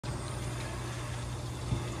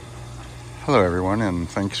Hello everyone, and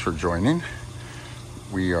thanks for joining.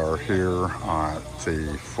 We are here at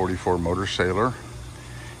the 44 Motor Sailor,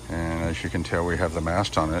 and as you can tell we have the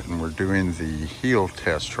mast on it, and we're doing the heel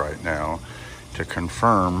test right now to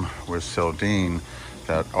confirm with Selden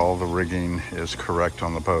that all the rigging is correct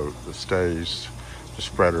on the boat. The stays, the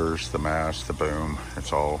spreaders, the mast, the boom,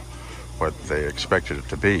 it's all what they expected it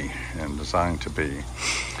to be and designed to be.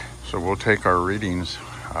 So we'll take our readings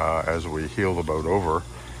as we heel the boat over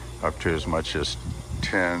up to as much as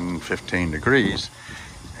 10-15 degrees,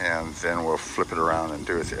 and then we'll flip it around and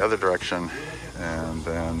do it the other direction, and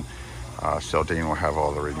then Selden will have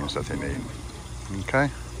all the readings that they need.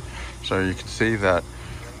 Okay, so you can see that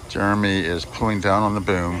Jeremy is pulling down on the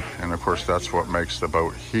boom, and of course that's what makes the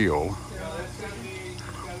boat heel.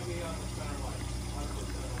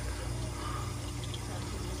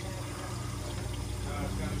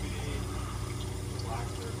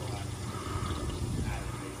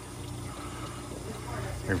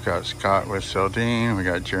 We've got Scott with Selden, we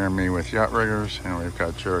got Jeremy with Yacht Riggers, and we've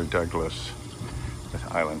got Jerry Douglas with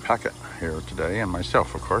Island Packet here today, and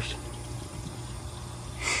myself, of course.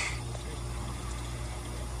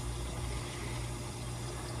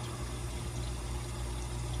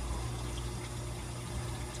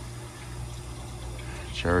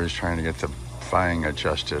 Jerry's trying to get the flying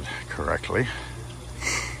adjusted correctly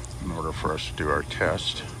in order for us to do our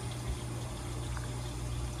test.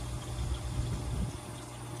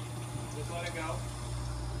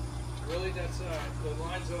 Really, that's the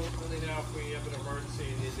line's only now if we have an emergency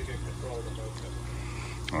and need to get control of the boat.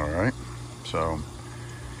 All right, so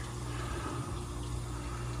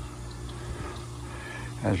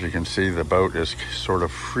as you can see, the boat is sort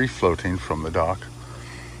of free floating from the dock.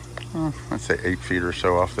 I'd say 8 feet or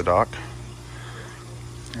so off the dock,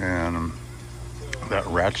 and that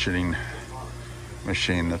ratcheting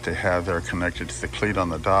machine that they have there connected to the cleat on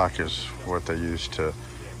the dock is what they use to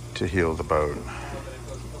heel the boat.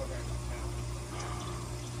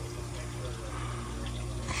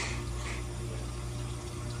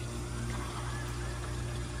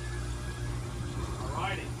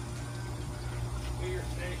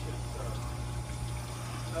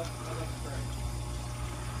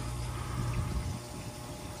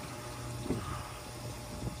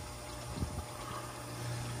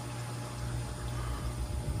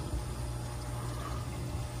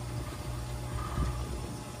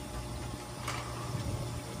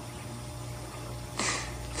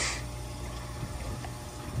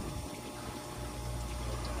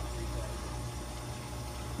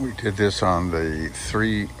 We did this on the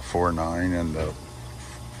 349 and the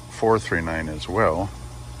 439 as well.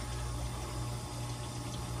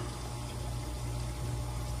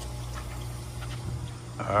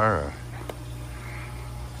 All right.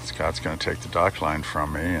 Scott's going to take the dock line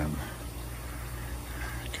from me and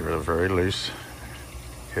give it a very loose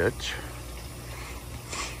hitch.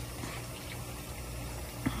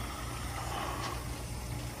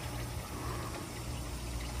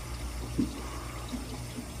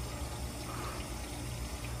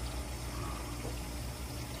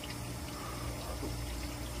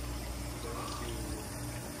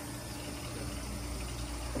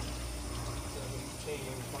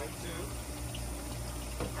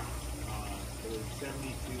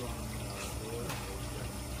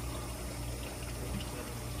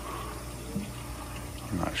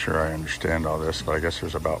 I'm not sure I understand all this, but I guess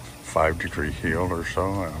there's about 5-degree heel or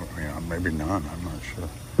so. Maybe none, I'm not sure.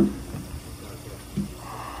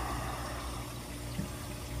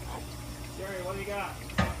 Jerry, what do you got?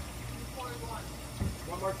 2.1.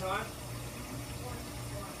 One more time?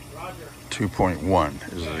 Roger.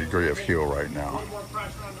 2.1 is the degree of heel right now. One more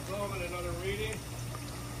pressure on the boom and another reading.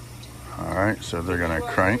 All right, so they're going to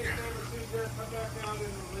crank. Come back down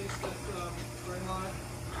and release this spring line.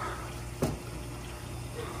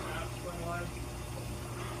 Spring line.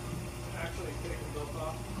 Actually, take them both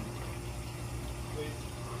off. Please.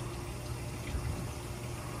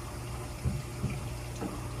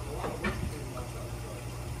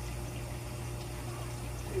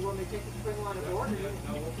 You want me to take the spring line aboard? No,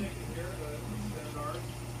 we'll take it here, but extend ours.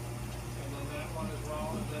 And then that one as well,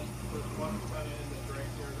 and then there's one cut in that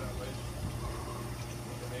drags here that way.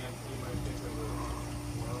 The man, you might think of it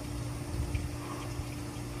well.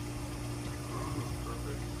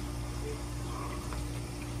 Perfect.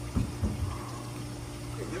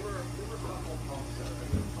 Okay, there were a couple pumps there. Have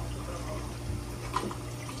you pumped with that pump?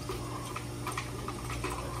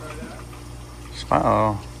 Try that.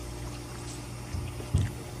 Smile.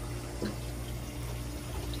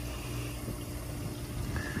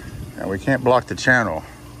 Now we can't block the channel.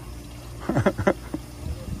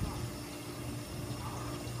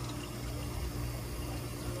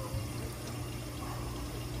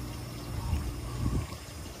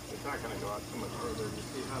 not going to go out too much further. You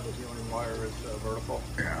see how the healing wire is vertical?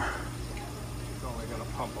 Yeah. It's only going to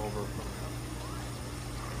pump over from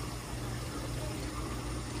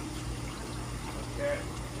there. Okay.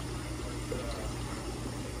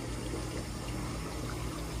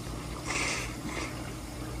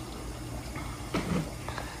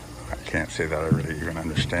 I can't say that I really even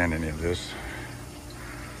understand any of this.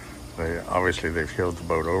 Obviously they've heeled the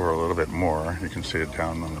boat over a little bit more. You can see it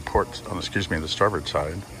down on the the starboard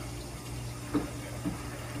side.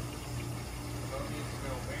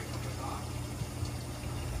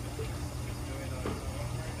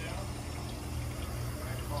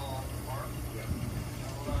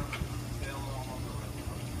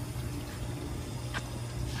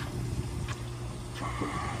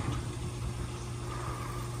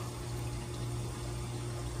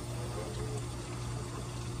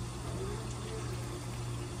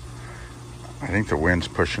 I think the wind's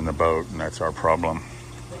pushing the boat, and that's our problem.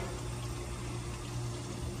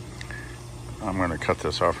 I'm going to cut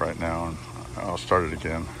this off right now, and I'll start it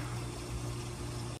again.